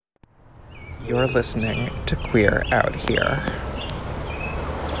You're listening to Queer Out Here.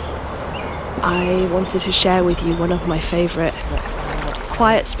 I wanted to share with you one of my favourite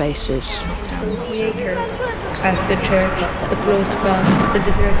quiet spaces. The acres, past the church, the closed pub, the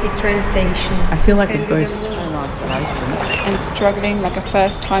deserted train station. I feel like a ghost. And struggling like a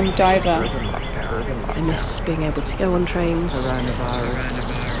first-time diver. I miss being able to go on trains.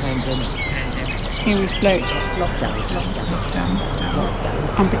 Coronavirus, pandemic. Here we float. Lockdown.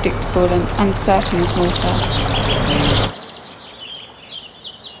 Unpredictable and uncertain as water.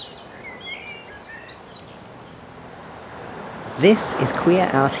 This is Queer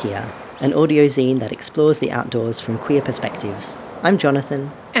Out Here, an audio zine that explores the outdoors from queer perspectives. I'm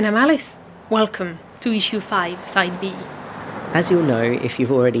Jonathan. And I'm Alice. Welcome to Issue 5, Side B. As you'll know if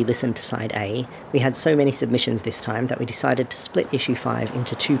you've already listened to Side A, we had so many submissions this time that we decided to split Issue 5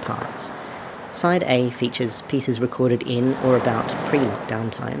 into two parts. Side A features pieces recorded in or about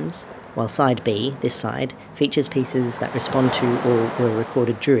pre-lockdown times, while Side B, this side, features pieces that respond to or were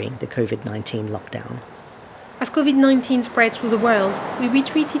recorded during the COVID-19 lockdown. As COVID-19 spread through the world, we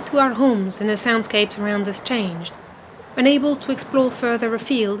retreated to our homes and the soundscapes around us changed. Unable to explore further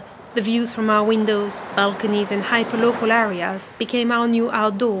afield, the views from our windows, balconies and hyperlocal areas became our new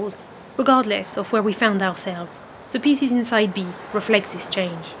outdoors, regardless of where we found ourselves. The pieces in Side B reflects this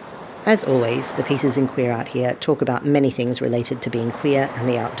change. As always, the pieces in Queer Out Here talk about many things related to being queer and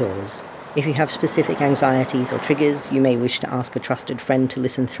the outdoors. If you have specific anxieties or triggers, you may wish to ask a trusted friend to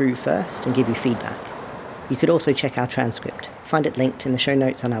listen through first and give you feedback. You could also check our transcript. Find it linked in the show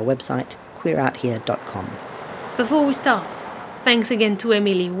notes on our website, queerouthere.com. Before we start, thanks again to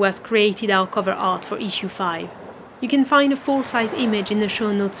Emily who has created our cover art for Issue 5. You can find a full-size image in the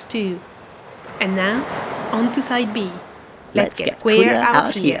show notes too. And now, on to Side B. Let's get queer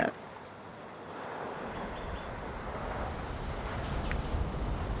out here.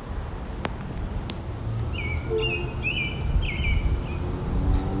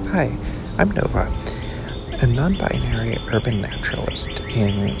 Hi, I'm Nova, a non-binary urban naturalist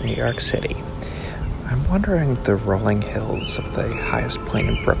in New York City. I'm wandering the rolling hills of the highest point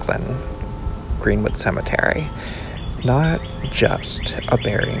in Brooklyn, Greenwood Cemetery. Not just a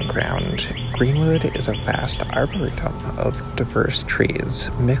burying ground, Greenwood is a vast arboretum of diverse trees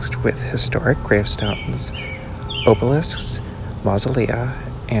mixed with historic gravestones, obelisks, mausolea,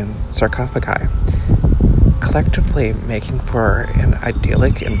 and sarcophagi, collectively making for an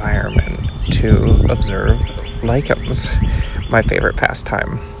idyllic environment to observe lichens, my favorite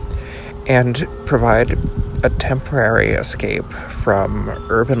pastime, and provide a temporary escape from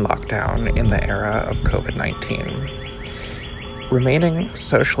urban lockdown in the era of COVID-19. Remaining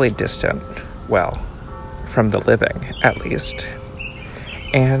socially distant, well, from the living at least.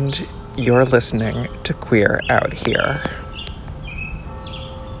 And you're listening to Queer Out Here.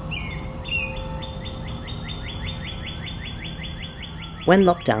 When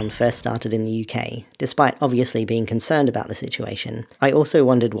lockdown first started in the UK, despite obviously being concerned about the situation, I also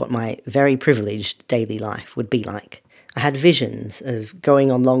wondered what my very privileged daily life would be like. I had visions of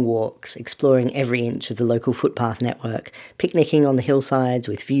going on long walks, exploring every inch of the local footpath network, picnicking on the hillsides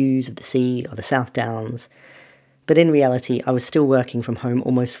with views of the sea or the South Downs. But in reality, I was still working from home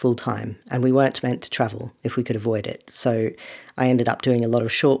almost full-time, and we weren't meant to travel if we could avoid it, so I ended up doing a lot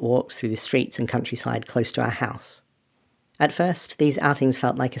of short walks through the streets and countryside close to our house. At first, these outings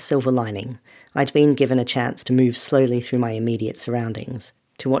felt like a silver lining. I'd been given a chance to move slowly through my immediate surroundings,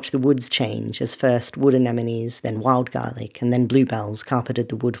 to watch the woods change as first wood anemones, then wild garlic, and then bluebells carpeted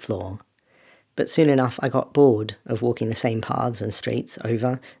the wood floor. But soon enough I got bored of walking the same paths and streets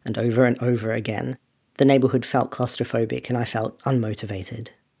over and over and over again. The neighbourhood felt claustrophobic and I felt unmotivated.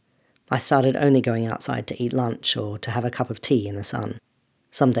 I started only going outside to eat lunch or to have a cup of tea in the sun.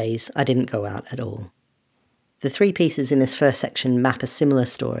 Some days I didn't go out at all. The three pieces in this first section map a similar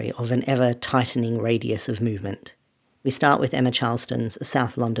story of an ever-tightening radius of movement. We start with Emma Charleston's A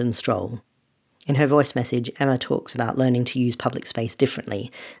South London Stroll. In her voice message, Emma talks about learning to use public space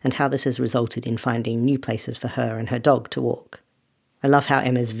differently and how this has resulted in finding new places for her and her dog to walk. I love how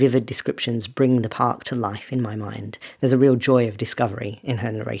Emma's vivid descriptions bring the park to life in my mind. There's a real joy of discovery in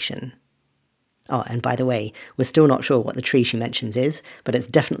her narration. Oh, and by the way, we're still not sure what the tree she mentions is, but it's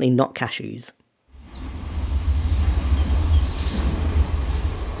definitely not cashews.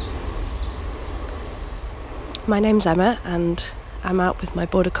 My name's Emma and I'm out with my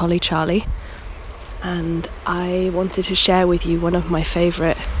border collie Charlie, and I wanted to share with you one of my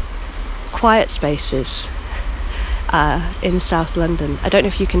favourite quiet spaces in South London. I don't know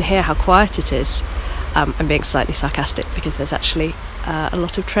if you can hear how quiet it is. I'm being slightly sarcastic because there's actually a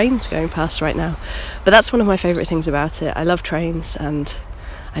lot of trains going past right now, but that's one of my favourite things about it. I love trains and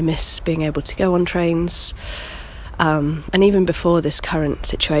I miss being able to go on trains. And even before this current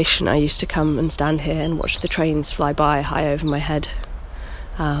situation, I used to come and stand here and watch the trains fly by high over my head.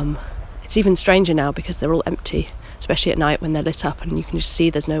 It's even stranger now because they're all empty, especially at night when they're lit up and you can just see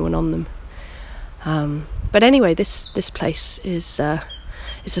there's no one on them. But anyway, this place is a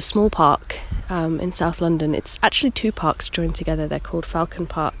small park in South London. It's actually two parks joined together. They're called Falcon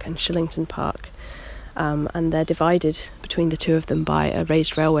Park and Shillington Park, and they're divided between the two of them by a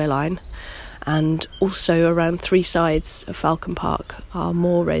raised railway line. And also around three sides of Falcon Park are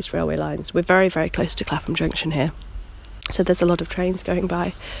more raised railway lines. We're very, very close to Clapham Junction here, so there's a lot of trains going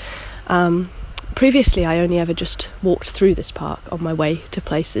by. Previously, I only ever just walked through this park on my way to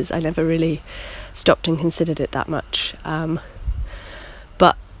places. I never really stopped and considered it that much.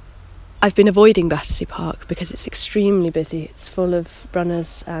 But I've been avoiding Battersea Park because it's extremely busy. It's full of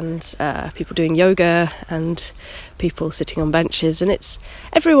runners and people doing yoga and people sitting on benches, and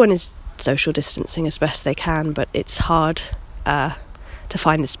everyone is social distancing as best they can, but it's hard to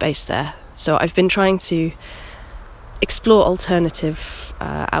find the space there. So I've been trying to explore alternative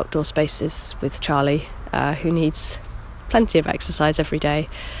outdoor spaces with Charlie, who needs plenty of exercise every day.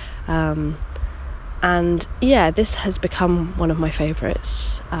 And yeah, this has become one of my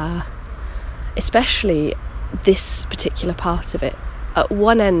favourites, especially this particular part of it. At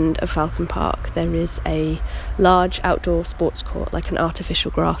one end of Falcon Park there is a large outdoor sports court, like an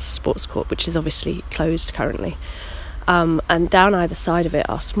artificial grass sports court, which is obviously closed currently. And down either side of it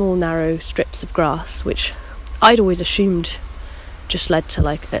are small narrow strips of grass, which I'd always assumed just led to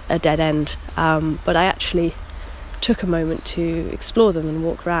like a dead end. But I actually took a moment to explore them and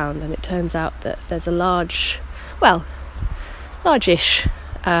walk around, and it turns out that there's a large-ish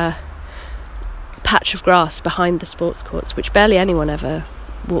patch of grass behind the sports courts, which barely anyone ever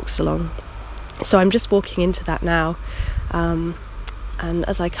walks along. So I'm just walking into that now, and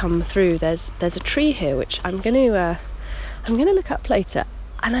as I come through, there's a tree here which I'm going to look up later.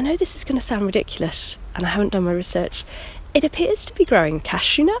 And I know this is going to sound ridiculous, and I haven't done my research. It appears to be growing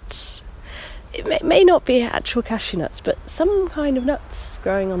cashew nuts. It may not be actual cashew nuts, but some kind of nuts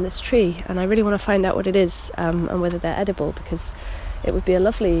growing on this tree, and I really want to find out what it is, and whether they're edible, because it would be a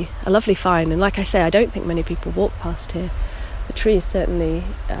lovely find. And like I say, I don't think many people walk past here. The tree is certainly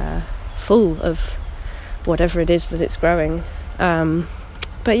full of whatever it is that it's growing.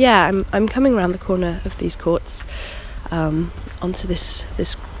 But yeah, I'm coming around the corner of these courts onto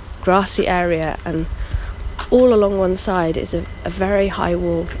this grassy area, and all along one side is a very high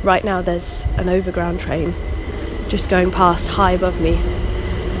wall. Right now there's an overground train just going past high above me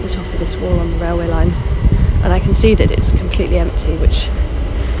at the top of this wall on the railway line. And I can see that it's completely empty, which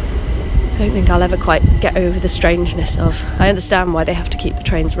I don't think I'll ever quite get over the strangeness of. I understand why they have to keep the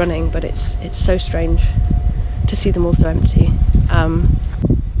trains running, but it's so strange to see them all so empty.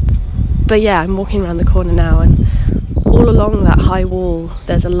 But yeah, I'm walking around the corner now, and all along that high wall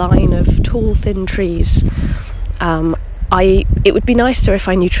there's a line of tall, thin trees. It would be nicer if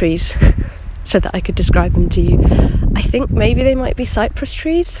I knew trees so that I could describe them to you. I think maybe they might be cypress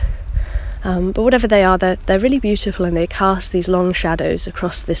trees. But whatever they are, they're really beautiful, and they cast these long shadows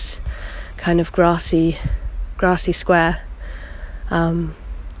across this kind of grassy square. And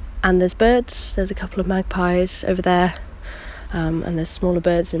there's birds. There's a couple of magpies over there, and there's smaller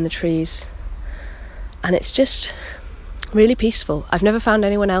birds in the trees. And it's just really peaceful. I've never found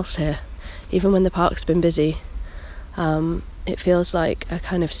anyone else here, even when the park's been busy. It feels like a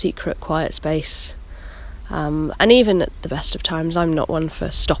kind of secret, quiet space. And even at the best of times, I'm not one for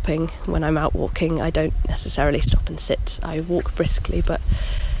stopping when I'm out walking. I don't necessarily stop and sit. I walk briskly, but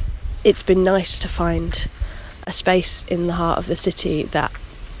it's been nice to find a space in the heart of the city that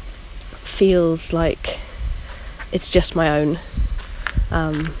feels like it's just my own.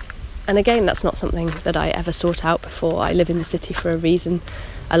 And again, that's not something that I ever sought out before. I live in the city for a reason.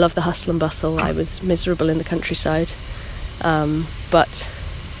 I love the hustle and bustle. I was miserable in the countryside. But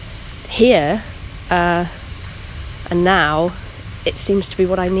here... and now it seems to be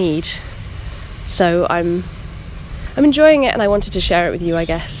what I need. So I'm enjoying it, and I wanted to share it with you, I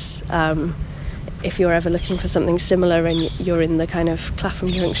guess. If you're ever looking for something similar and you're in the kind of Clapham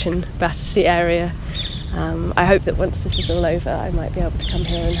Junction, Battersea area, I hope that once this is all over I might be able to come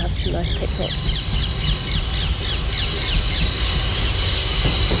here and have some nice picnics.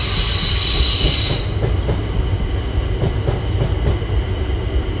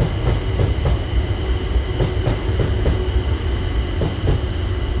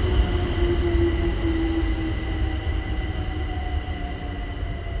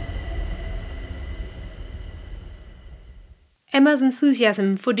 Emma's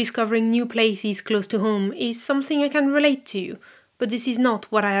enthusiasm for discovering new places close to home is something I can relate to, but this is not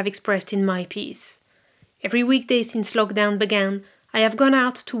what I have expressed in my piece. Every weekday since lockdown began, I have gone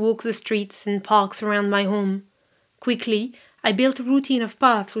out to walk the streets and parks around my home. Quickly, I built a routine of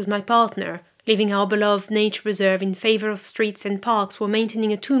paths with my partner, leaving our beloved nature reserve in favor of streets and parks where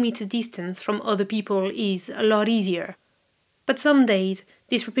maintaining a 2-meter distance from other people is a lot easier. But some days,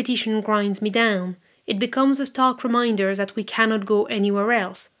 this repetition grinds me down. It becomes a stark reminder that we cannot go anywhere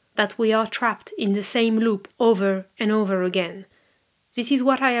else, that we are trapped in the same loop over and over again. This is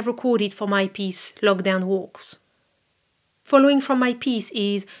what I have recorded for my piece, Lockdown Walks. Following from my piece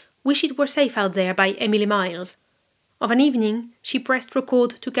is Wish It Were Safe Out There by Emily Miles. Of an evening, she pressed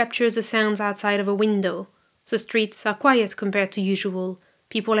record to capture the sounds outside of a window. The streets are quiet compared to usual,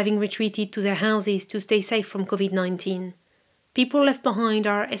 people having retreated to their houses to stay safe from COVID-19. People left behind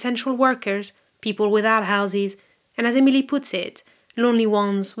are essential workers, people without houses, and as Emily puts it, lonely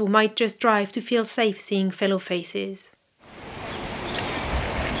ones who might just drive to feel safe seeing fellow faces.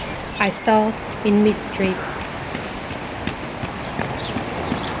 I start in mid-street.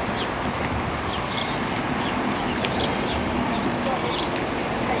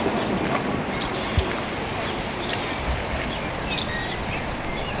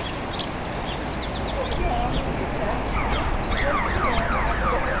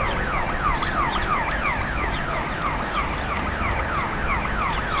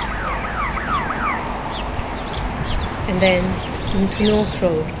 And then into North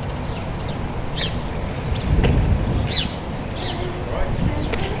Road.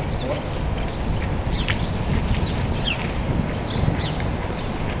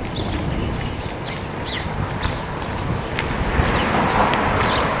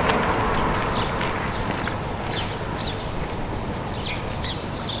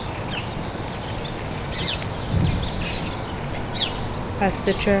 Past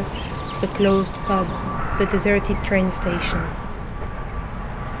the church, the closed pub, the deserted train station.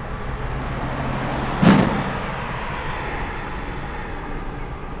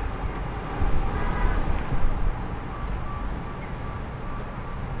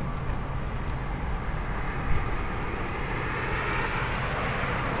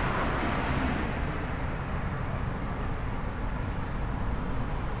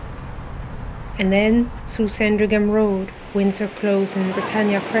 And then through Sandringham Road, Windsor Close and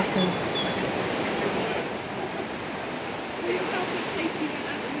Britannia Crescent.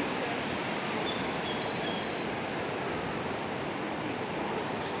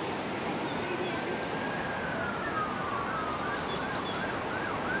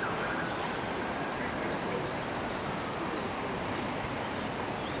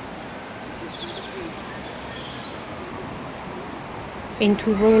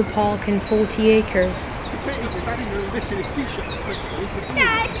 Into Royal Park and 40 Acres.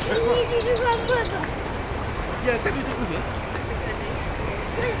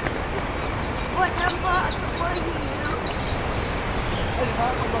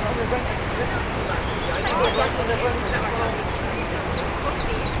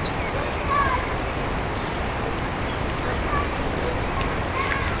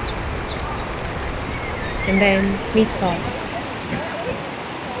 And then Meat Park.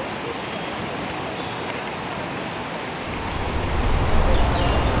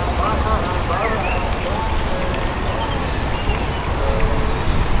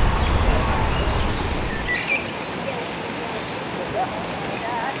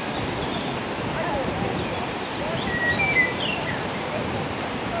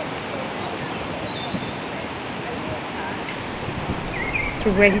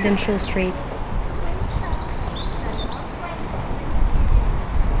 Through residential streets.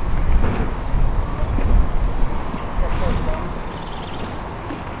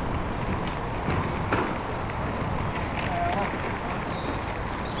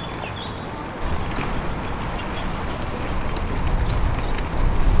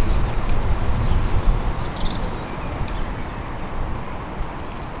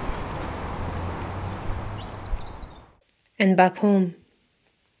 And back home.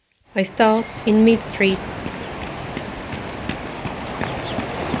 I start in mid-street.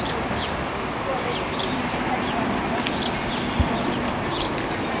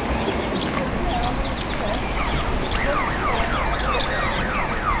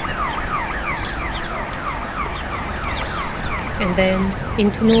 And then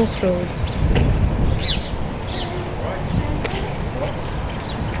into North Road.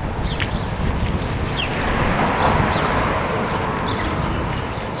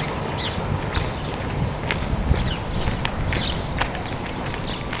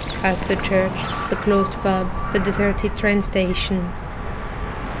 Past the church, the closed pub, the deserted train station.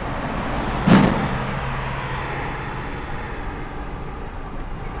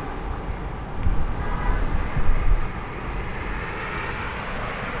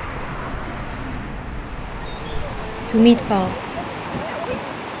 into Mead Park.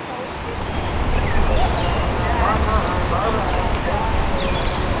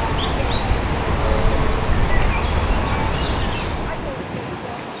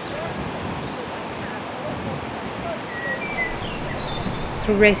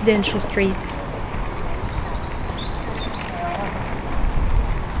 Through residential streets.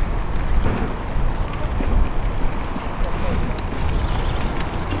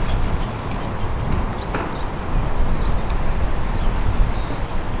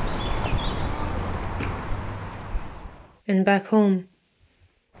 And back home.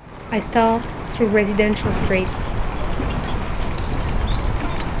 I start through residential streets.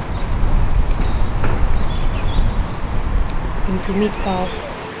 Into Mead Park.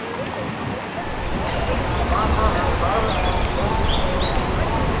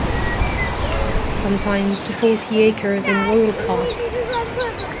 Sometimes to 40 acres in Royal Park.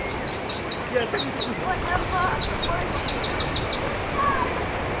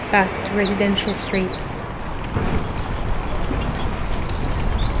 Back to residential streets.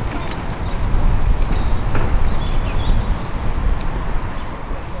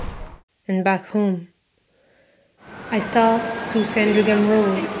 And back home. I start through Sandringham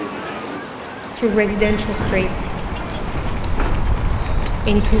Road, through residential streets,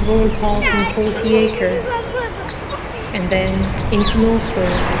 into Royal Park in 40 acres, and then into North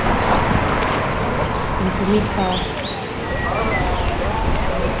Road, into Mead Park,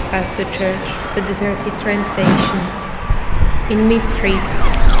 past the church, the deserted train station, in Mead Street,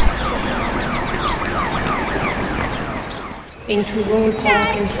 into Royal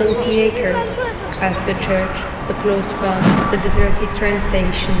Park in 40 acres, past the church, the closed pub, the deserted train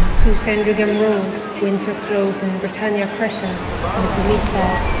station, through Sandringham Road, Windsor Close and Britannia Crescent, into Mead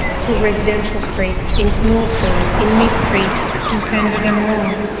Park, through residential streets, into North Road, in Mead Street, through Sandringham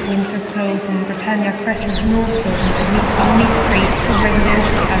Road, Windsor Close and Britannia Crescent, into North Road, into Mead Street, through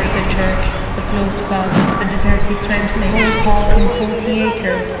residential past the church, the closed pub, the deserted train station, Park in 40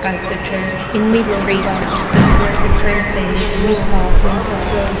 acres, past the church, in Mead Street, the deserted train station, Mead Park, Windsor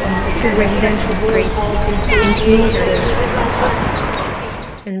Close and through residential streets, into North Road,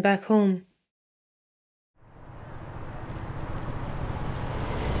 and back home.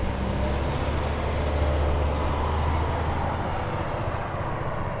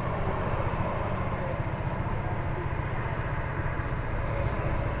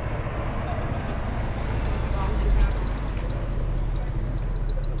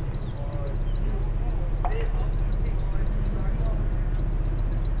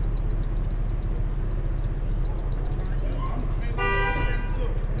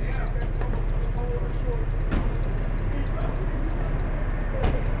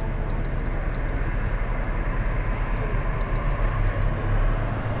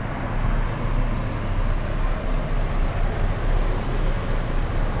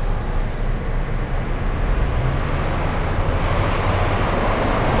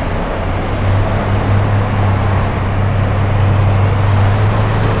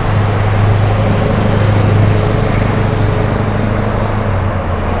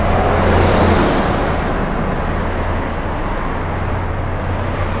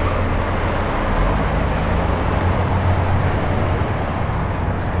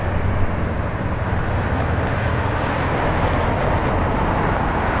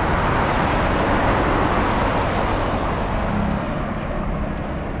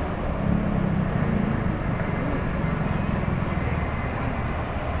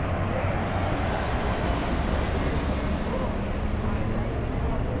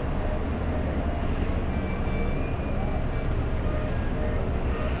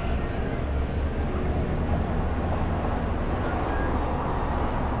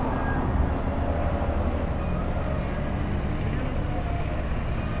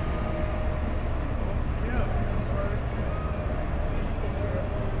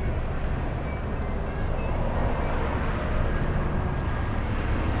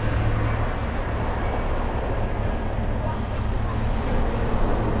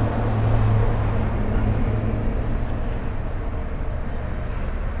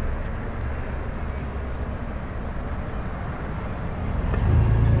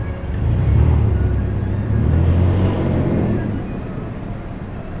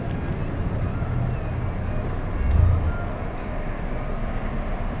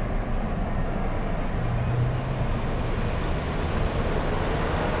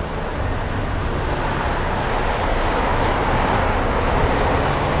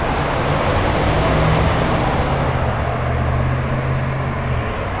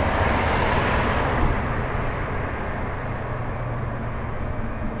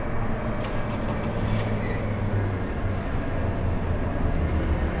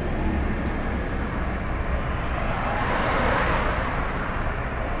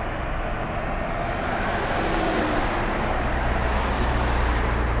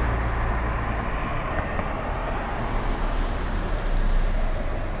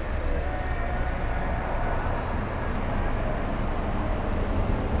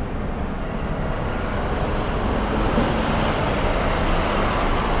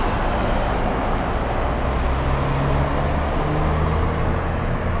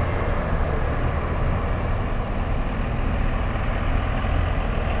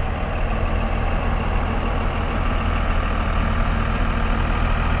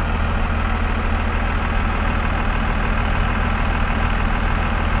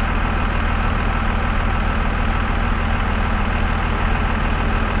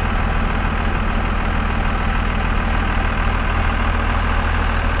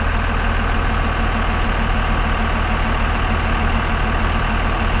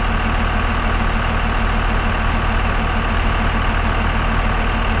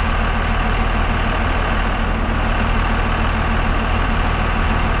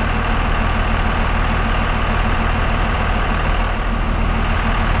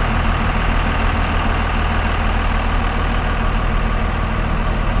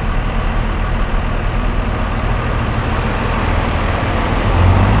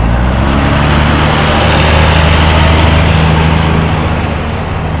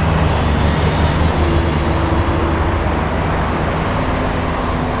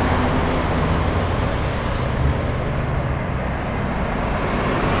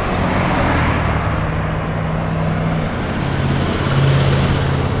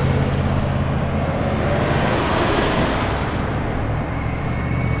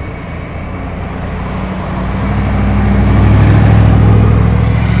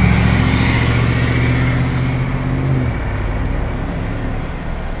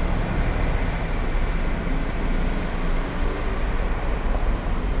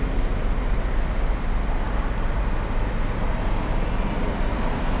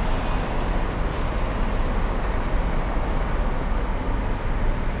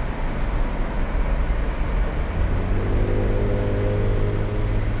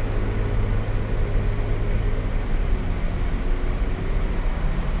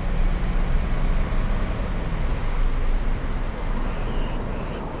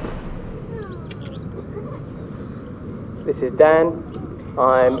 is Dan.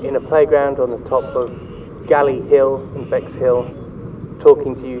 I'm in a playground on the top of Galley Hill in Bexhill,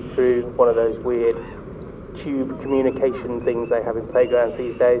 talking to you through one of those weird tube communication things they have in playgrounds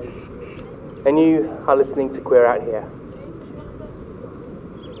these days. And you are listening to Queer Out Here.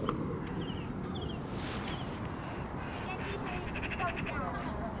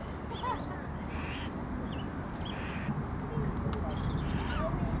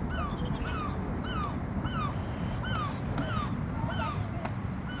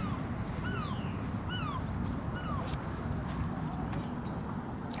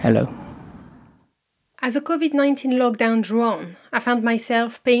 Hello. As the COVID-19 lockdown drew on, I found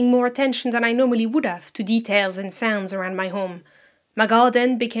myself paying more attention than I normally would have to details and sounds around my home. My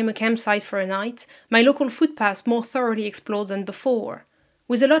garden became a campsite for a night, my local footpaths more thoroughly explored than before.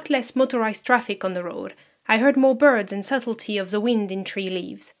 With a lot less motorized traffic on the road, I heard more birds and subtlety of the wind in tree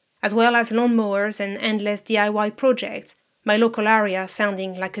leaves, as well as lawnmowers and endless DIY projects, my local area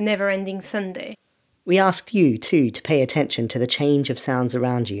sounding like a never-ending Sunday. We asked you, too, to pay attention to the change of sounds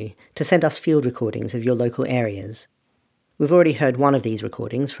around you, to send us field recordings of your local areas. We've already heard one of these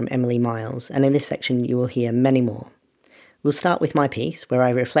recordings from Emily Miles, and in this section you will hear many more. We'll start with my piece, where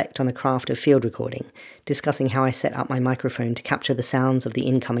I reflect on the craft of field recording, discussing how I set up my microphone to capture the sounds of the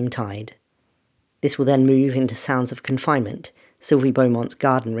incoming tide. This will then move into Sounds of Confinement, Sylvie Beaumont's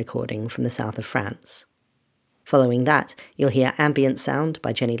garden recording from the south of France. Following that, you'll hear Ambient Sound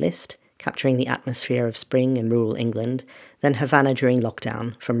by Jenny List, capturing the atmosphere of spring in rural England, then Havana during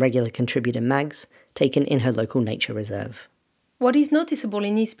lockdown from regular contributor Mags, taken in her local nature reserve. What is noticeable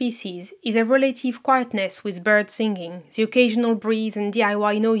in these pieces is a relative quietness with birds singing, the occasional breeze and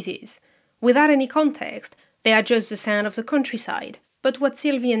DIY noises. Without any context, they are just the sound of the countryside. But what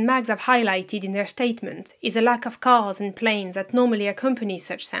Sylvie and Mags have highlighted in their statement is a lack of cars and planes that normally accompany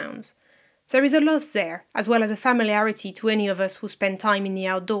such sounds. There is a loss there, as well as a familiarity to any of us who spend time in the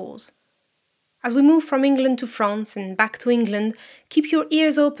outdoors. As we move from England to France and back to England, keep your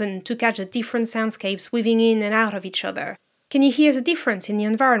ears open to catch the different soundscapes weaving in and out of each other. Can you hear the difference in the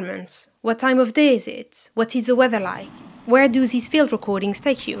environments? What time of day is it? What is the weather like? Where do these field recordings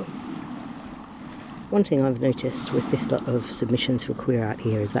take you? One thing I've noticed with this lot of submissions for Queer Out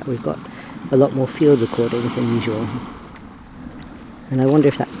Here is that we've got a lot more field recordings than usual. And I wonder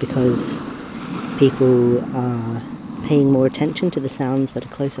if that's because people are paying more attention to the sounds that are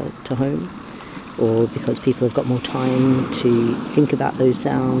closer to home, or because people have got more time to think about those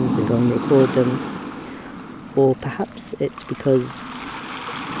sounds and go and record them, or perhaps it's because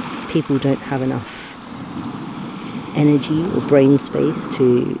people don't have enough energy or brain space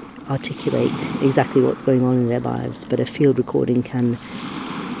to articulate exactly what's going on in their lives, but a field recording can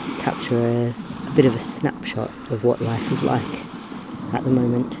capture a bit of a snapshot of what life is like at the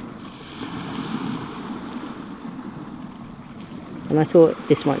moment. And I thought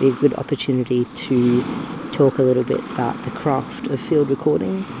this might be a good opportunity to talk a little bit about the craft of field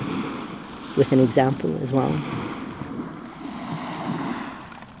recordings with an example as well.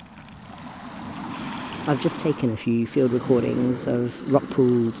 I've just taken a few field recordings of rock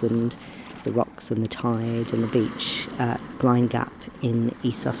pools and the rocks and the tide and the beach at Blind Gap in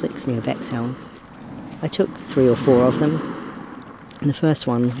East Sussex near Bexhill. I took 3 or 4 of them. And the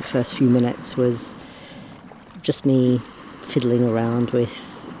first few minutes was just me fiddling around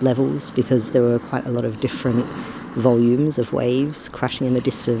with levels, because there were quite a lot of different volumes of waves crashing in the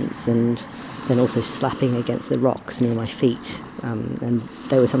distance and then also slapping against the rocks near my feet, and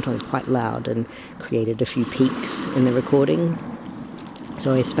they were sometimes quite loud and created a few peaks in the recording.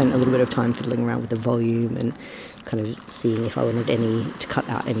 So I spent a little bit of time fiddling around with the volume and kind of seeing if I wanted to cut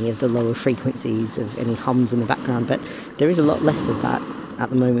out any of the lower frequencies of any hums in the background, but there is a lot less of that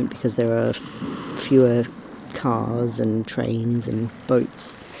at the moment because there are fewer cars and trains and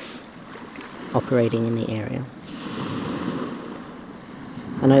boats operating in the area.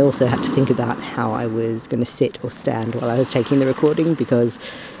 And I also had to think about how I was going to sit or stand while I was taking the recording, because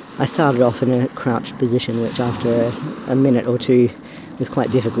I started off in a crouched position, which after a minute or two was quite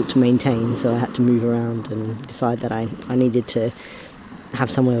difficult to maintain, so I had to move around and decide that I needed to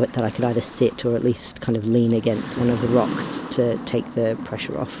have somewhere that I could either sit or at least kind of lean against one of the rocks to take the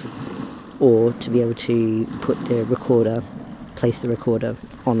pressure off, or to be able to place the recorder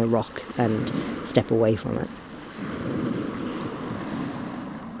on a rock and step away from it.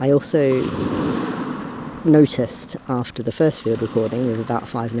 I also noticed after the first field recording with about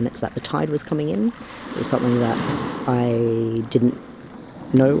 5 minutes that the tide was coming in. It was something that I didn't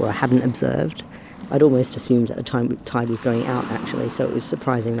know or hadn't observed. I'd almost assumed that the tide was going out actually, so it was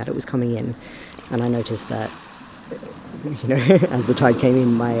surprising that it was coming in. And I noticed that as the tide came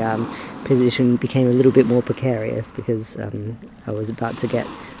in, my position became a little bit more precarious because I was about to get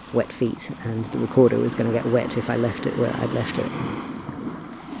wet feet, and the recorder was going to get wet if I left it where I'd left it.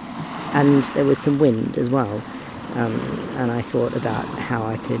 And there was some wind as well, and I thought about how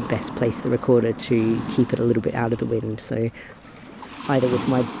I could best place the recorder to keep it a little bit out of the wind, so either with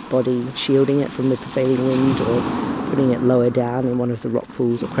my body shielding it from the prevailing wind or putting it lower down in one of the rock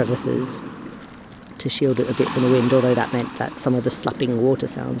pools or crevices to shield it a bit from the wind, although that meant that some of the slapping water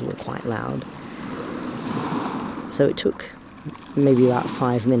sounds were quite loud. So it took maybe about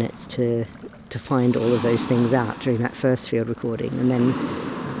 5 minutes to find all of those things out during that first field recording, and then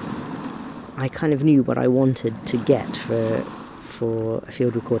I kind of knew what I wanted to get for a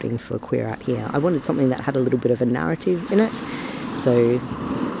field recording for Queer Out Here. I wanted something that had a little bit of a narrative in it, so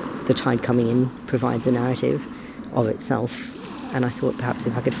the tide coming in provides a narrative of itself, and I thought perhaps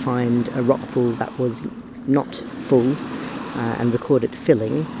if I could find a rock pool that was not full and record it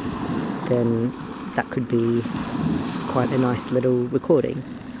filling, then that could be quite a nice little recording.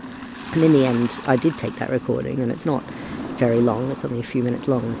 And in the end, I did take that recording, and it's not very long, it's only a few minutes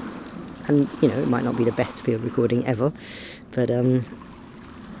long. And, it might not be the best field recording ever, but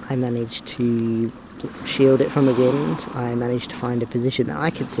I managed to shield it from the wind. I managed to find a position that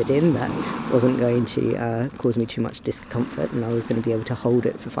I could sit in that wasn't going to cause me too much discomfort, and I was going to be able to hold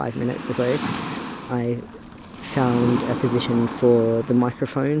it for 5 minutes or so. I found a position for the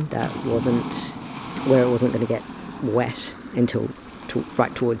microphone that where it wasn't going to get wet until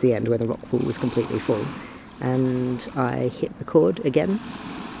right towards the end when the rock pool was completely full. And I hit record again,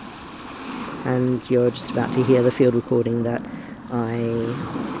 and you're just about to hear the field recording that I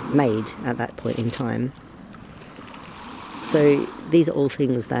made at that point in time. So these are all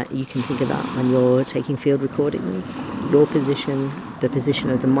things that you can think about when you're taking field recordings. Your position, the position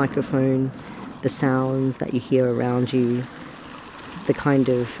of the microphone, the sounds that you hear around you, the kind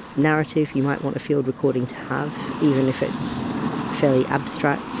of narrative you might want a field recording to have, even if it's fairly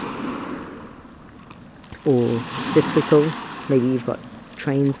abstract or cyclical. Maybe you've got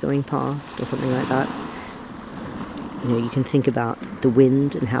trains going past or something like that. You can think about the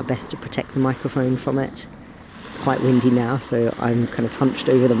wind and how best to protect the microphone from it. It's quite windy now, so I'm kind of hunched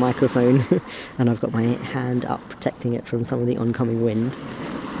over the microphone and I've got my hand up protecting it from some of the oncoming wind.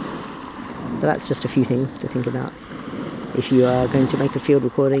 But that's just a few things to think about. If you are going to make a field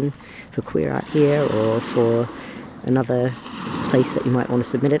recording for Queer Out Here, or for another place that you might want to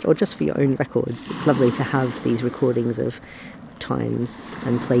submit it, or just for your own records, it's lovely to have these recordings of times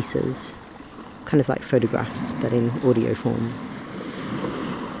and places, kind of like photographs, but in audio form.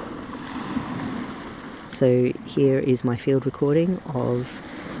 So here is my field recording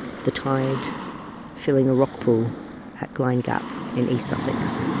of the tide filling a rock pool at Glyn Gap in East Sussex.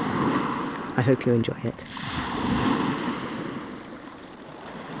 I hope you enjoy it.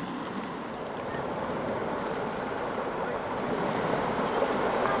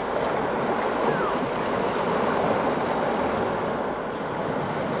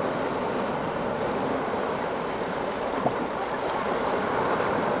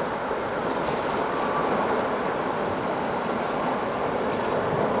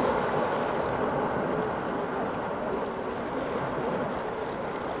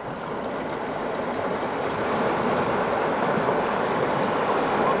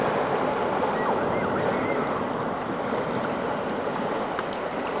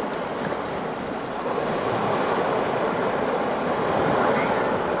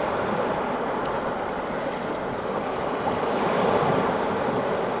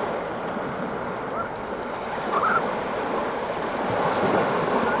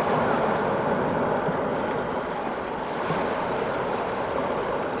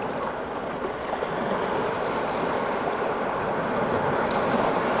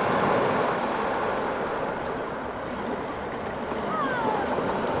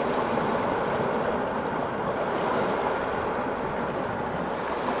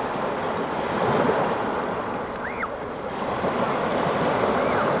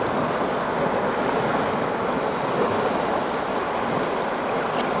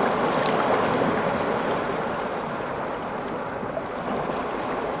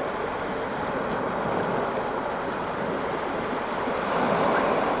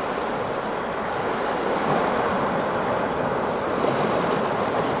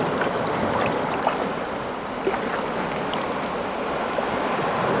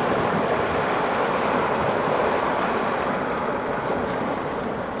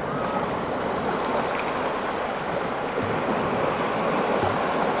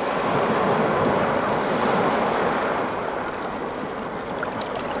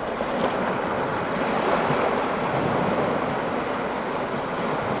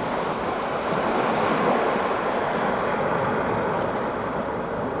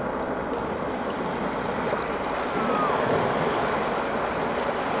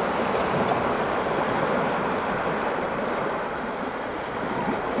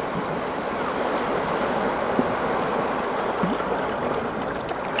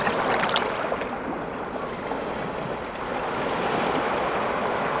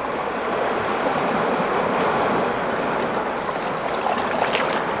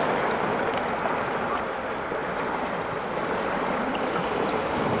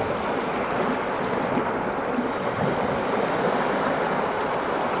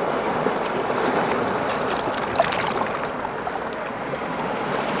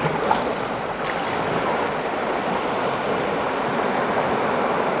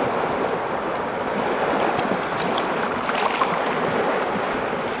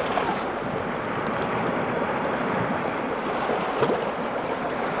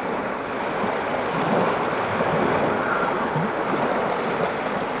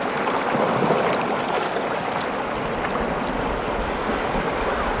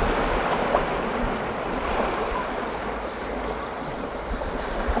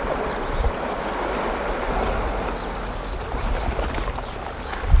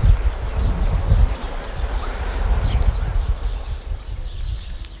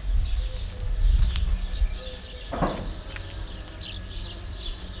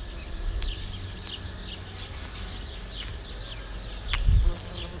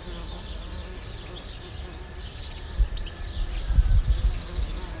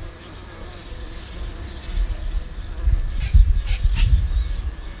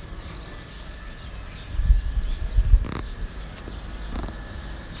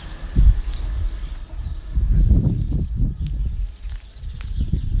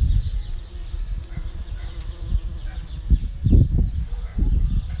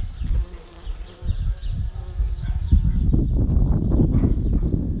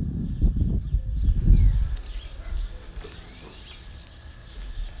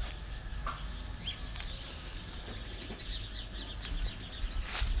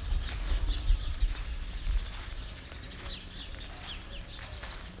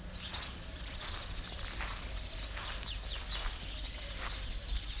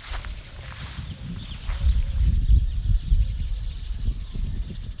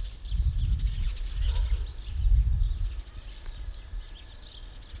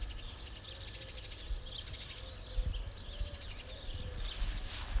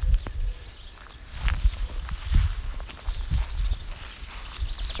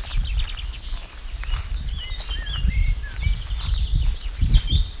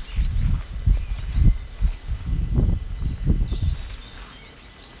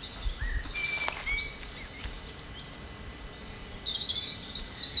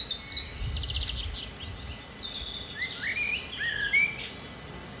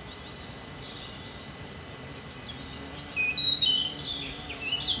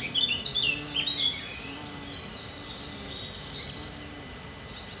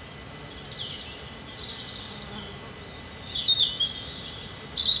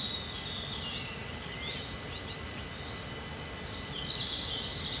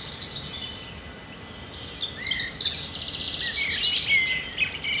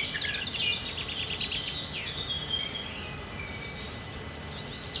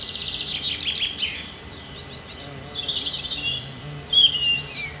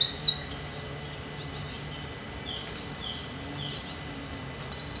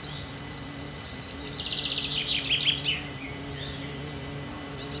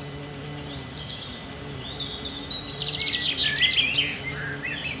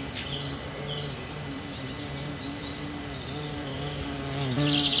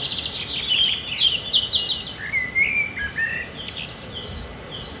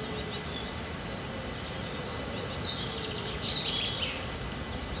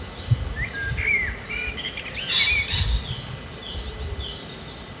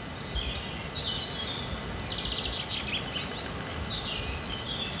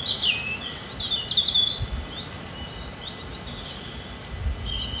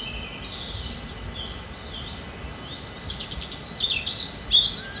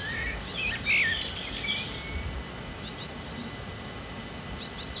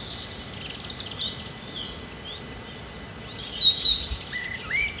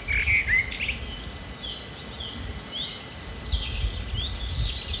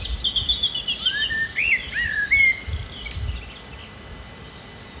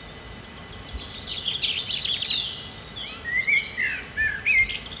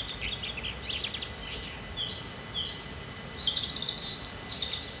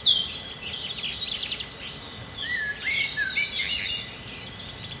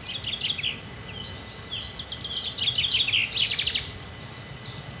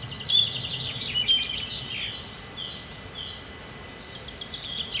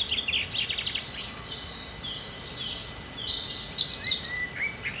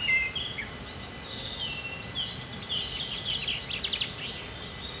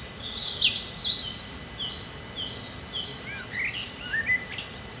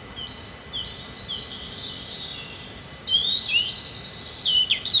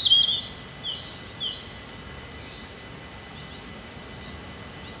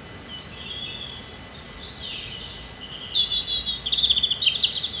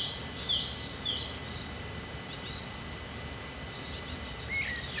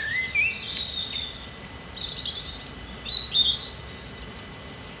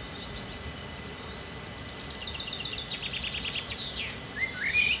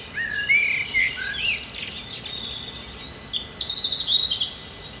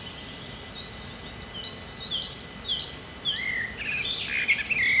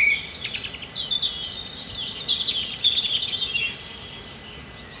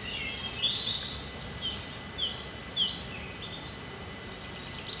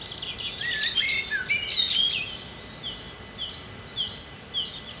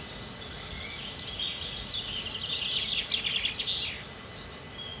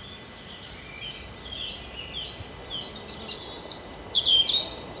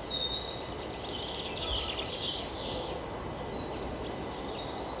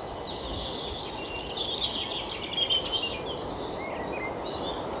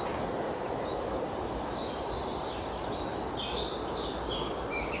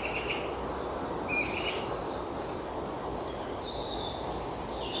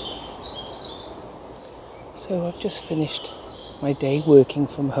 So I've just finished my day working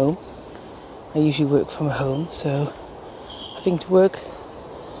from home. I usually work from home, so having to work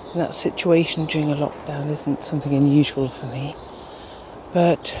in that situation during a lockdown isn't something unusual for me.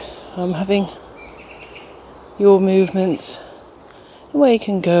 But having your movements, where you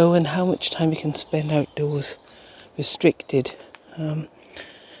can go and how much time you can spend outdoors restricted, can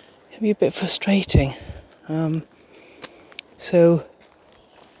be a bit frustrating. So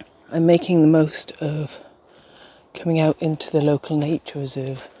I'm making the most of coming out into the local nature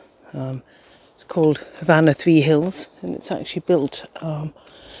reserve. It's called Havana Three Hills, and it's actually built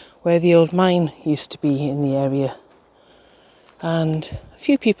where the old mine used to be in the area. And a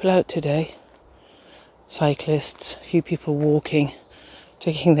few people out today, cyclists, a few people walking,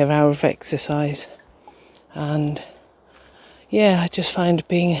 taking their hour of exercise. And yeah, I just find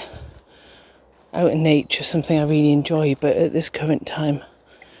being out in nature something I really enjoy, but at this current time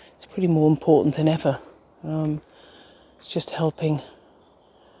it's pretty more important than ever. It's just helping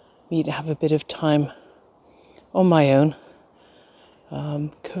me to have a bit of time on my own.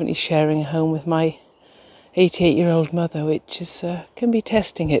 Currently sharing a home with my 88-year-old mother, which is can be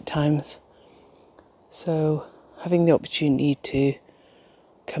testing at times. So having the opportunity to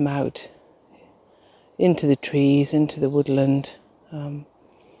come out into the trees, into the woodland,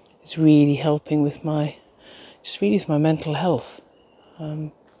 is really helping with my mental health,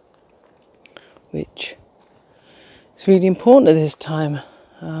 which is really important at this time.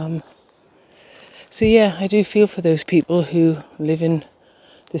 So yeah, I do feel for those people who live in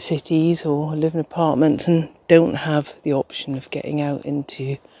the cities or live in apartments and don't have the option of getting out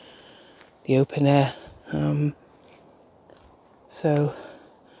into the open air. So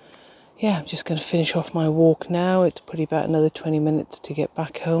yeah, I'm just going to finish off my walk now. It's probably about another 20 minutes to get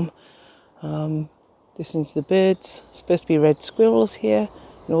back home. Listening to the birds. It's supposed to be red squirrels here.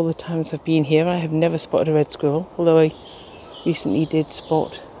 And all the times I've been here, I have never spotted a red squirrel, although I recently did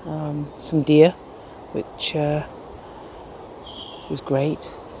spot some deer, which was great.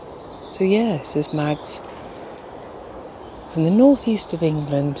 So yeah, this is Mags from the northeast of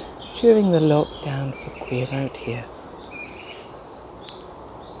England during the lockdown for Queer Out Here.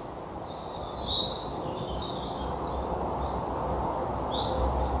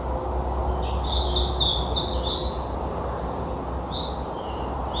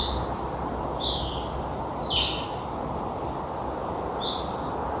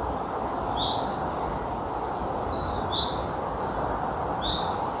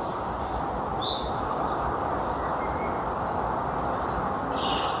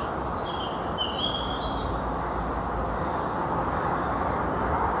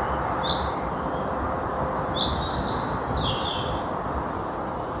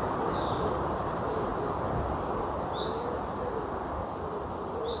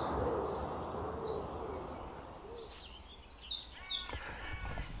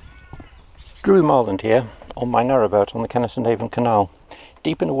 Drew Marland here, on my narrowboat on the Kennet and Avon Canal,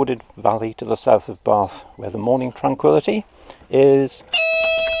 deep in a wooded valley to the south of Bath, where the morning tranquility is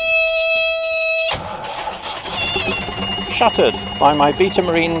shattered by my Beta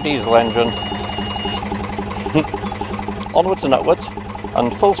Marine diesel engine. Onwards and upwards,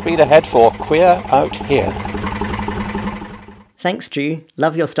 and full speed ahead for Queer Out Here. Thanks, Drew.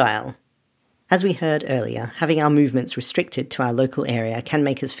 Love your style. As we heard earlier, having our movements restricted to our local area can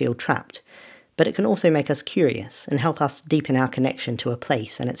make us feel trapped, but it can also make us curious and help us deepen our connection to a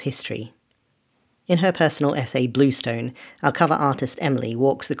place and its history. In her personal essay Bluestone, our cover artist Emily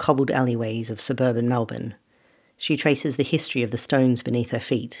walks the cobbled alleyways of suburban Melbourne. She traces the history of the stones beneath her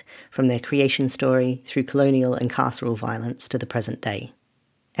feet, from their creation story through colonial and carceral violence to the present day.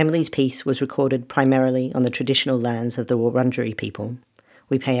 Emily's piece was recorded primarily on the traditional lands of the Wurundjeri people.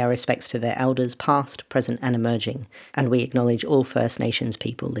 We pay our respects to their elders past, present and emerging, and we acknowledge all First Nations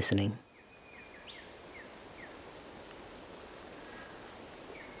people listening.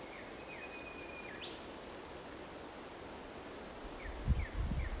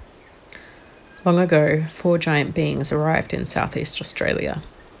 Long ago, 4 giant beings arrived in southeast Australia.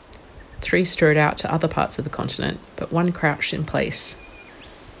 3 strode out to other parts of the continent, but 1 crouched in place.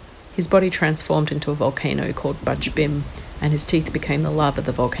 His body transformed into a volcano called Budj Bim, and his teeth became the lava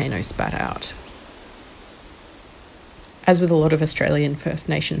the volcano spat out. As with a lot of Australian First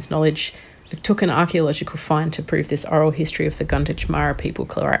Nations knowledge, it took an archaeological find to prove this oral history of the Gunditjmara people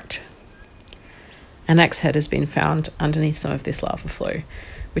correct. An axe head has been found underneath some of this lava flow,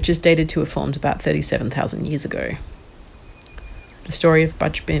 which is dated to have formed about 37,000 years ago. The story of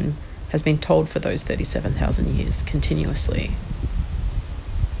Budj Bim has been told for those 37,000 years continuously.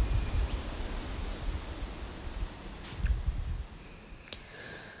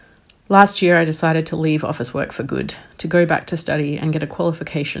 Last year, I decided to leave office work for good, to go back to study and get a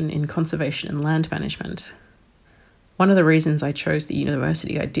qualification in conservation and land management. One of the reasons I chose the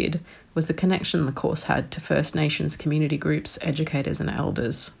university I did was the connection the course had to First Nations community groups, educators and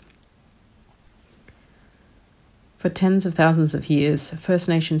elders. For tens of thousands of years, First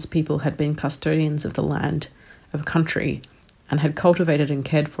Nations people had been custodians of the land, of country, and had cultivated and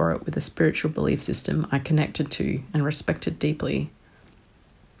cared for it with a spiritual belief system I connected to and respected deeply.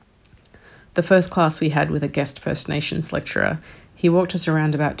 The first class we had with a guest First Nations lecturer, he walked us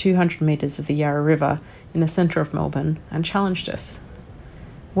around about 200 metres of the Yarra River in the centre of Melbourne and challenged us.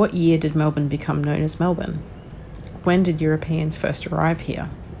 What year did Melbourne become known as Melbourne? When did Europeans first arrive here?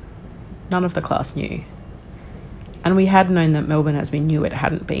 None of the class knew. And we had known that Melbourne as we knew it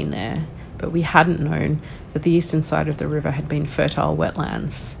hadn't been there, but we hadn't known that the eastern side of the river had been fertile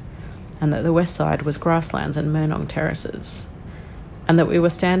wetlands, and that the west side was grasslands and Murnong terraces, and that we were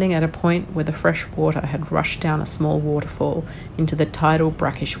standing at a point where the fresh water had rushed down a small waterfall into the tidal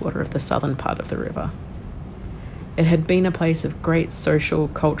brackish water of the southern part of the river. It had been a place of great social,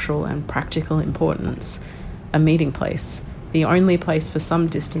 cultural and practical importance, a meeting place, the only place for some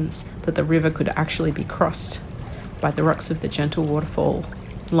distance that the river could actually be crossed by the rocks of the gentle waterfall,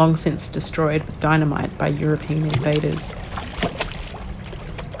 long since destroyed with dynamite by European invaders.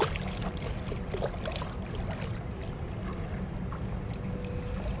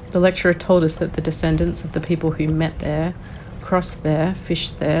 The lecturer told us that the descendants of the people who met there, crossed there,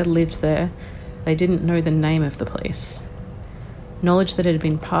 fished there, lived there, they didn't know the name of the place. Knowledge that had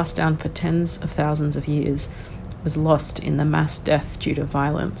been passed down for tens of thousands of years was lost in the mass death due to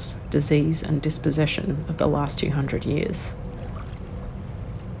violence, disease and dispossession of the last 200 years.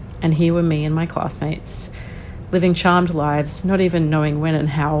 And here were me and my classmates, living charmed lives, not even knowing when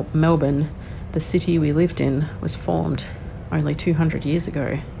and how Melbourne, the city we lived in, was formed only 200 years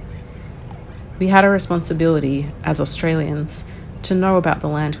ago. We had a responsibility as Australians to know about the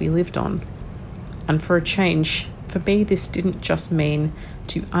land we lived on. And for a change, for me, this didn't just mean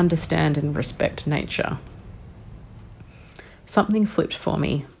to understand and respect nature. Something flipped for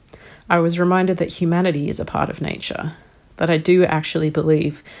me. I was reminded that humanity is a part of nature, that I do actually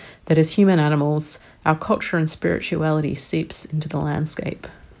believe that as human animals, our culture and spirituality seeps into the landscape.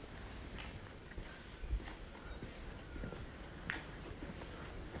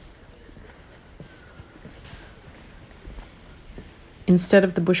 Instead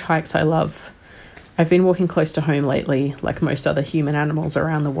of the bush hikes I love, I've been walking close to home lately, like most other human animals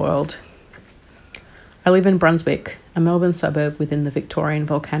around the world. I live in Brunswick, a Melbourne suburb within the Victorian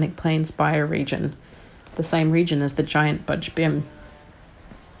Volcanic Plains bioregion, the same region as the giant Budj Bim.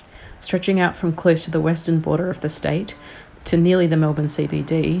 Stretching out from close to the western border of the state to nearly the Melbourne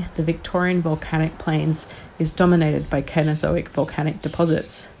CBD, the Victorian Volcanic Plains is dominated by Caenozoic volcanic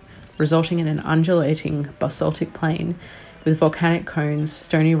deposits, resulting in an undulating basaltic plain with volcanic cones,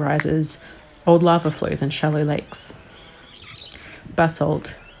 stony rises, old lava flows and shallow lakes.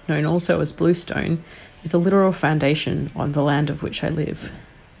 Basalt, known also as bluestone, is the literal foundation on the land of which I live.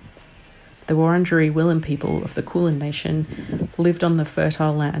 The Wurundjeri Willam people of the Kulin Nation lived on the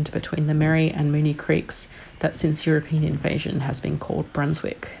fertile land between the Merri and Moonee Creeks that since European invasion has been called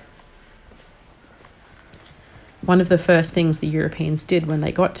Brunswick. One of the first things the Europeans did when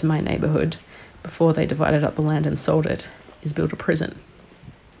they got to my neighbourhood, before they divided up the land and sold it, is build a prison.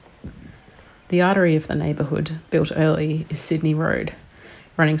 The artery of the neighbourhood, built early, is Sydney Road,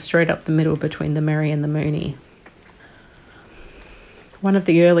 running straight up the middle between the Merri and the Moonee. One of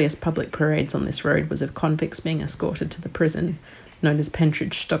the earliest public parades on this road was of convicts being escorted to the prison, known as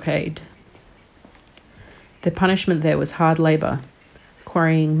Pentridge Stockade. Their punishment there was hard labour,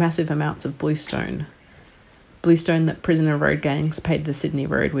 quarrying massive amounts of bluestone that prisoner road gangs paid the Sydney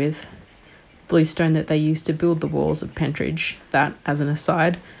Road with, bluestone that they used to build the walls of Pentridge that, as an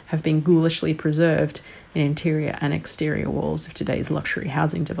aside, have been ghoulishly preserved in interior and exterior walls of today's luxury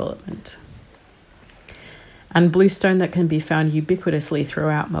housing development. And bluestone that can be found ubiquitously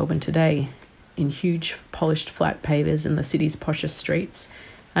throughout Melbourne today, in huge polished flat pavers in the city's poshest streets,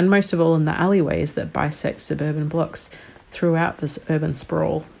 and most of all in the alleyways that bisect suburban blocks throughout this urban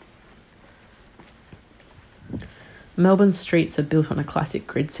sprawl. Melbourne's streets are built on a classic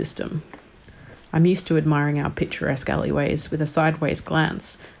grid system. I'm used to admiring our picturesque alleyways with a sideways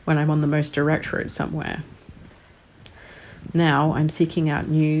glance when I'm on the most direct route somewhere. Now I'm seeking out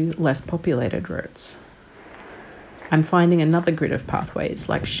new, less populated routes. I'm finding another grid of pathways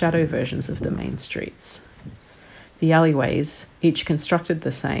like shadow versions of the main streets. The alleyways, each constructed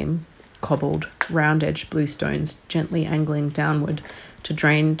the same, cobbled, round-edged bluestones gently angling downward to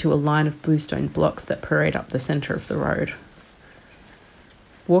drain to a line of bluestone blocks that parade up the centre of the road.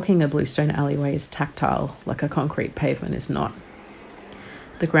 Walking a bluestone alleyway is tactile, like a concrete pavement is not.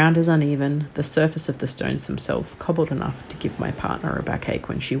 The ground is uneven, the surface of the stones themselves cobbled enough to give my partner a backache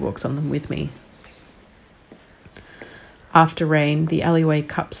when she walks on them with me. After rain, the alleyway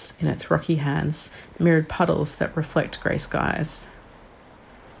cups in its rocky hands mirrored puddles that reflect grey skies.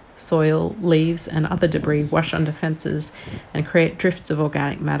 Soil, leaves and other debris wash under fences and create drifts of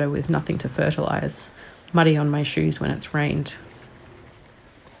organic matter with nothing to fertilise, muddy on my shoes when it's rained.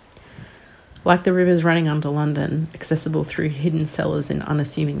 Like the rivers running under London, accessible through hidden cellars in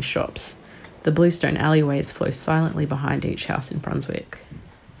unassuming shops, the bluestone alleyways flow silently behind each house in Brunswick.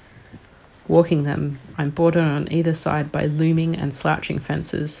 Walking them, I'm bordered on either side by looming and slouching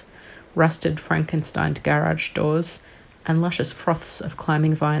fences, rusted Frankensteined garage doors, and luscious froths of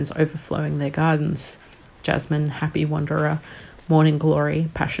climbing vines overflowing their gardens: jasmine, happy wanderer, morning glory,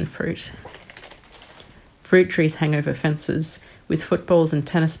 passion fruit. Fruit trees hang over fences, with footballs and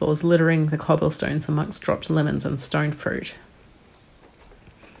tennis balls littering the cobblestones amongst dropped lemons and stone fruit.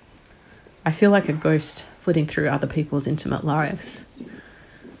 I feel like a ghost flitting through other people's intimate lives.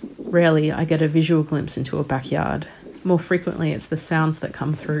 Rarely I get a visual glimpse into a backyard. More frequently it's the sounds that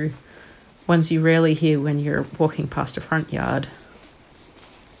come through, ones you rarely hear when you're walking past a front yard.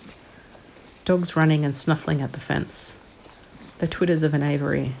 Dogs running and snuffling at the fence. The twitters of an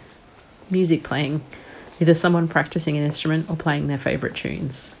aviary. Music playing, either someone practicing an instrument or playing their favourite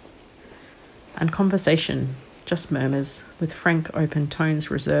tunes. And conversation, just murmurs, with frank, open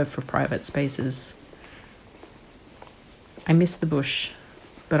tones reserved for private spaces. I miss the bush,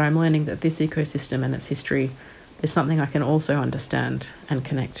 but I'm learning that this ecosystem and its history is something I can also understand and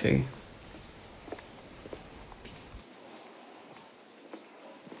connect to.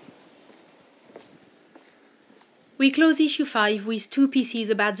 We close issue 5 with 2 pieces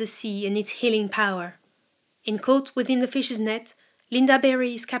about the sea and its healing power. In Caught Within the Fish's Net, Linda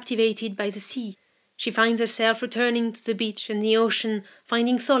Berry is captivated by the sea. She finds herself returning to the beach and the ocean,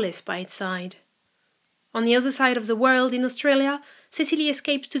 finding solace by its side. On the other side of the world, in Australia, Cecily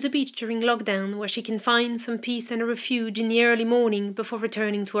escapes to the beach during lockdown, where she can find some peace and a refuge in the early morning before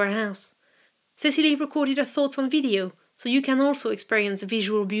returning to her house. Cecily recorded her thoughts on video, so you can also experience the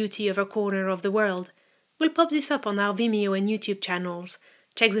visual beauty of her corner of the world. We'll pop this up on our Vimeo and YouTube channels.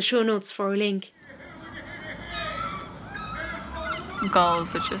 Check the show notes for a link.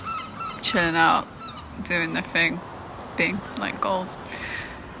 Gulls are just chilling out, doing their thing, being like gulls.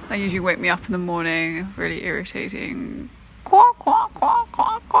 They usually wake me up in the morning, really irritating. Quack, quack, quack,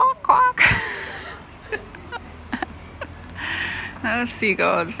 quack, quack, quack. Now, the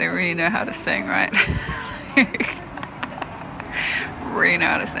seagulls, they really know how to sing, right? Really know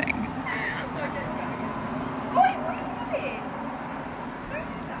how to sing.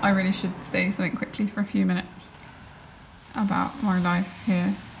 I really should say something quickly for a few minutes about my life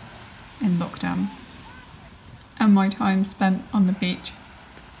here in lockdown and my time spent on the beach,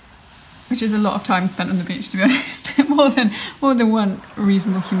 which is a lot of time spent on the beach, to be honest. more than one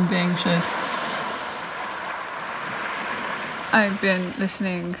reasonable human being should. I've been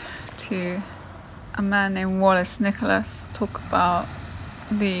listening to a man named Wallace Nicholas talk about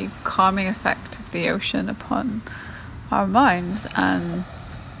the calming effect of the ocean upon our minds, and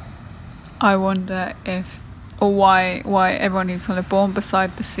I wonder why everyone who's kind of born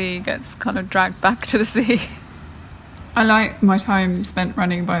beside the sea gets kind of dragged back to the sea. I like my time spent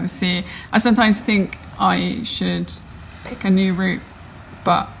running by the sea. I sometimes think I should pick a new route,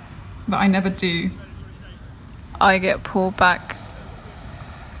 but I never do. I get pulled back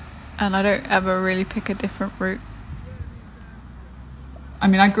and I don't ever really pick a different route. I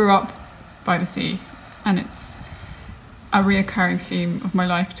mean, I grew up by the sea and it's a reoccurring theme of my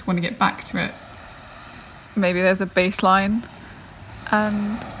life to want to get back to it. Maybe there's a baseline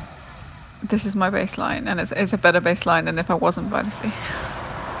and this is my baseline, and it's a better baseline than if I wasn't by the sea.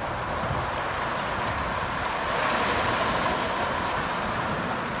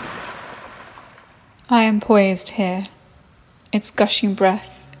 I am poised here, its gushing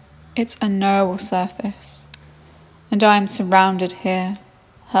breath, its unknowable surface, and I am surrounded here,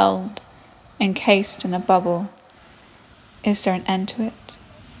 held, encased in a bubble. Is there an end to it?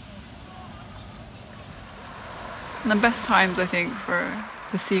 The best times, I think, for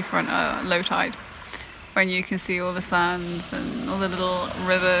the seafront are low tide, when you can see all the sands and all the little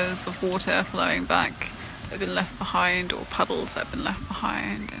rivers of water flowing back that have been left behind, or puddles that have been left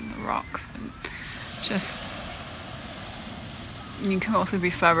behind, and the rocks, and just you can also be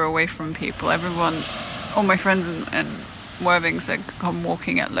further away from people. All my friends in Worthing said come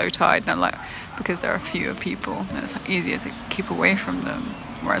walking at low tide, and I'm like, because there are fewer people and it's easier to keep away from them,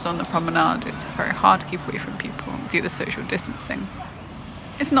 whereas on the promenade it's very hard to keep away from people, do the social distancing.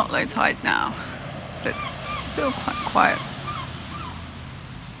 It's not low tide now, but it's still quite quiet.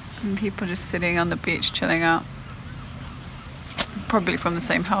 And people just sitting on the beach chilling out. Probably from the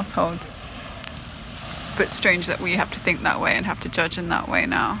same household. But it's strange that we have to think that way and have to judge in that way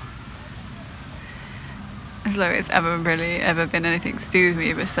now. As though it's ever been anything to do with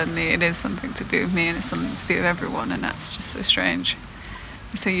me, but suddenly it is something to do with me and it's something to do with everyone, and that's just so strange.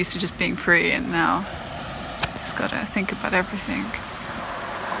 We're so used to just being free, and now just gotta think about everything.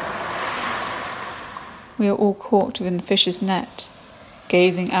 We are all caught within the fish's net,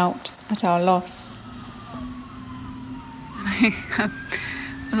 gazing out at our loss. And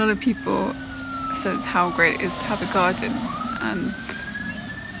a lot of people said how great it is to have a garden and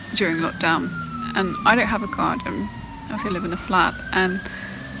during lockdown. And I don't have a garden. I also live in a flat,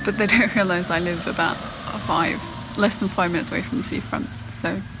 but they don't realise I live about less than 5 minutes away from the seafront.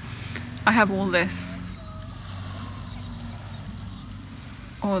 So I have all this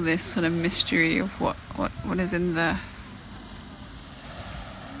sort of mystery of what is in there.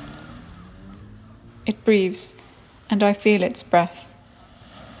 It breathes, and I feel its breath.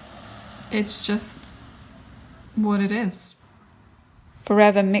 It's just what it is.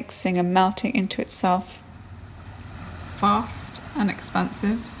 Forever mixing and melting into itself. Vast and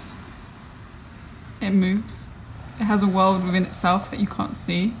expansive. It moves. It has a world within itself that you can't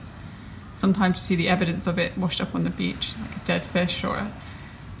see. Sometimes you see the evidence of it washed up on the beach, like a dead fish or a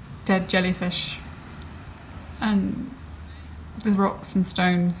dead jellyfish. And with rocks and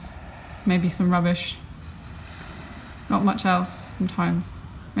stones, maybe some rubbish. Not much else sometimes.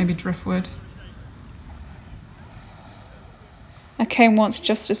 Maybe driftwood. I came once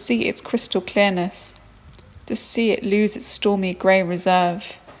just to see its crystal clearness, to see it lose its stormy grey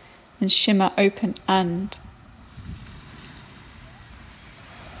reserve and shimmer open and.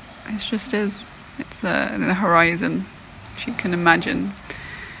 It just is. It's a horizon, which you can imagine.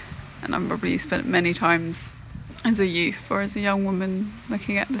 And I've probably spent many times as a youth or as a young woman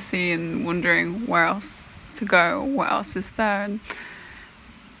looking at the sea and wondering where else to go, what else is there, and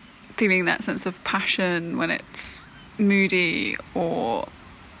feeling that sense of passion when it's moody, or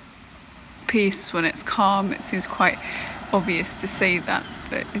peace when it's calm. It seems quite obvious to say that,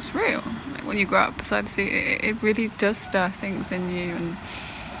 but it's real. Like when you grow up beside the sea, it really does stir things in you, and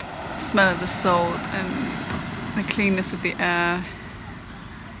the smell of the salt and the cleanness of the air.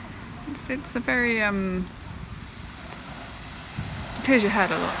 It's a very it clears your head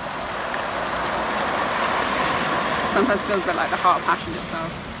a lot. Sometimes feels a bit like the heart of passion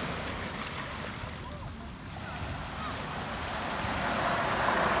itself.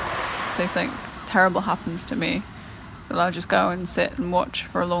 Say something terrible happens to me, that I'll just go and sit and watch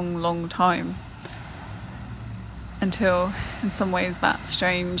for a long, long time, until in some ways that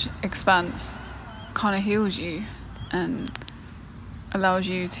strange expanse kind of heals you and allows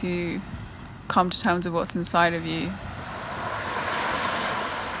you to come to terms with what's inside of you.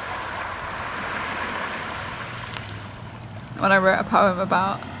 When I wrote a poem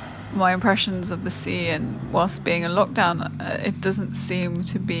about my impressions of the sea and whilst being in lockdown, it doesn't seem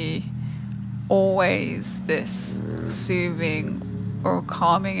to be always this soothing or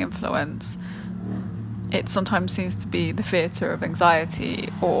calming influence. It sometimes seems to be the theatre of anxiety,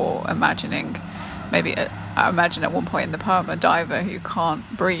 or imagining, I imagine at one point in the poem a diver who can't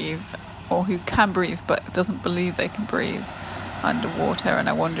breathe, or who can breathe but doesn't believe they can breathe underwater. And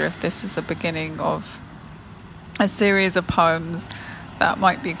I wonder if this is a beginning of a series of poems that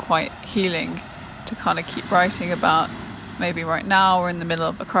might be quite healing to kind of keep writing about. Maybe right now we're in the middle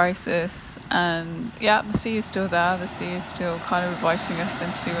of a crisis, and yeah, the sea is still there. The sea is still kind of inviting us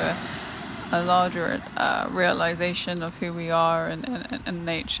into a larger realization of who we are and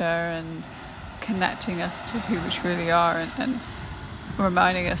nature, and connecting us to who we truly are, and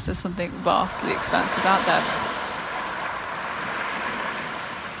reminding us there's something vastly expansive out there.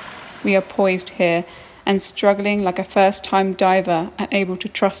 We are poised here and struggling like a first-time diver, unable to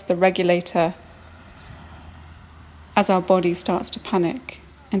trust the regulator. As our body starts to panic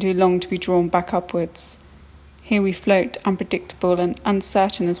and we long to be drawn back upwards, here we float unpredictable and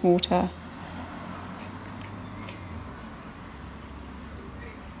uncertain as water.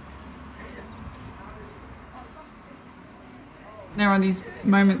 There are these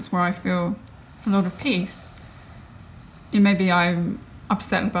moments where I feel a lot of peace. Maybe I'm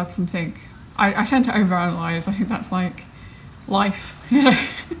upset about something. I tend to overanalyze. I think that's like life, you know.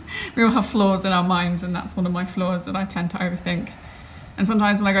 We all have flaws in our minds, and that's one of my flaws, that I tend to overthink. And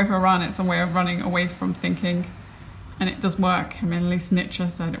sometimes when I go for a run, it's a way of running away from thinking, and it does work. I mean, at least Nietzsche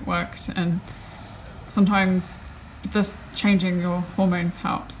said it worked. And sometimes just changing your hormones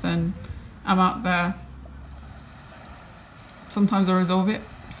helps, and I'm out there sometimes I resolve it,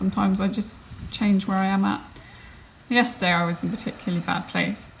 sometimes I just change where I am at. Yesterday I was in a particularly bad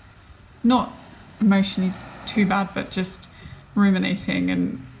place. Not emotionally too bad, but just ruminating,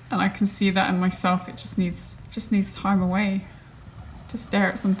 and I can see that in myself. It just needs time away to stare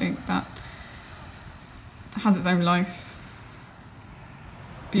at something that has its own life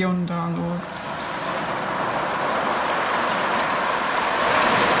beyond our laws.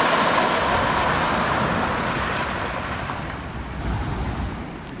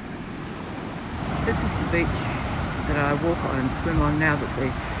 This is the beach that I walk on and swim on now that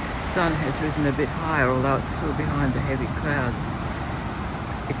the sun has risen a bit higher, although it's still behind the heavy clouds.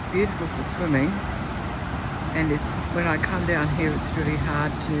 It's beautiful for swimming, and when I come down here it's really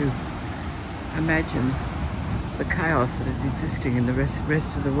hard to imagine the chaos that is existing in the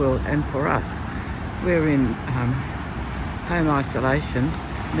rest of the world. And for us, we're in home isolation,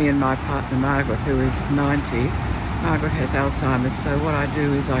 me and my partner Margaret, who is 90. Margaret has Alzheimer's, so what I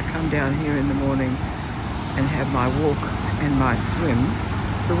do is I come down here in the morning and have my walk and my swim.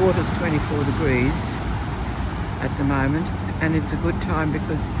 The water's 24 degrees at the moment, and it's a good time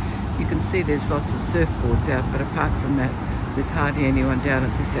because you can see there's lots of surfboards out, but apart from that there's hardly anyone down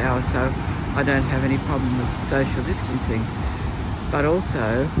at this hour, so I don't have any problem with social distancing. But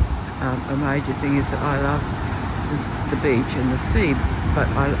also a major thing is that I love the beach and the sea, but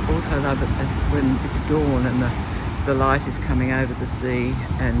I also love it when it's dawn and the light is coming over the sea,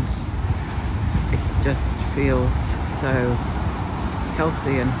 and it just feels so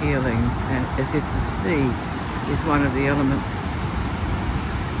healthy and healing, and as if the sea is one of the elements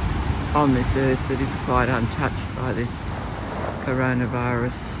on this earth that is quite untouched by this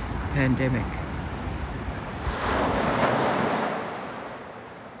coronavirus pandemic.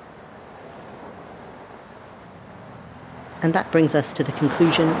 And that brings us to the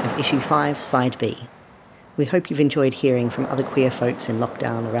conclusion of Issue 5, Side B. We hope you've enjoyed hearing from other queer folks in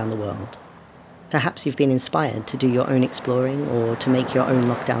lockdown around the world. Perhaps you've been inspired to do your own exploring or to make your own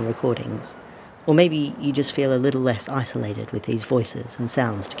lockdown recordings. Or maybe you just feel a little less isolated with these voices and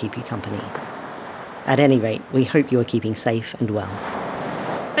sounds to keep you company. At any rate, we hope you are keeping safe and well.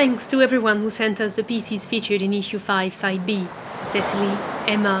 Thanks to everyone who sent us the pieces featured in Issue 5, Side B. Cecily,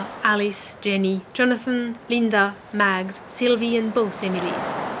 Emma, Alice, Jenny, Jonathan, Linda, Mags, Sylvie and both Emilys.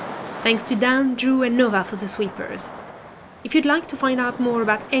 Thanks to Dan, Drew and Nova for the sweepers. If you'd like to find out more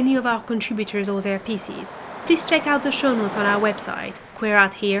about any of our contributors or their pieces, please check out the show notes on our website,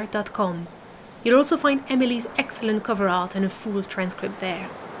 queerouthere.com. You'll also find Emily's excellent cover art and a full transcript there.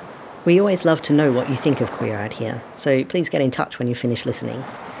 We always love to know what you think of Queer Out Here, so please get in touch when you finish listening.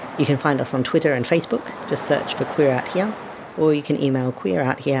 You can find us on Twitter and Facebook, just search for Queer Out Here, or you can email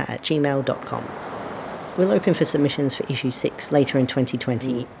queerouthere@gmail.com. We'll open for submissions for Issue 6 later in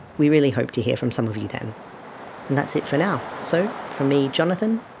 2020. We really hope to hear from some of you then. And that's it for now. So, from me,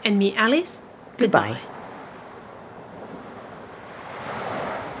 Jonathan. And me, Alice. Goodbye.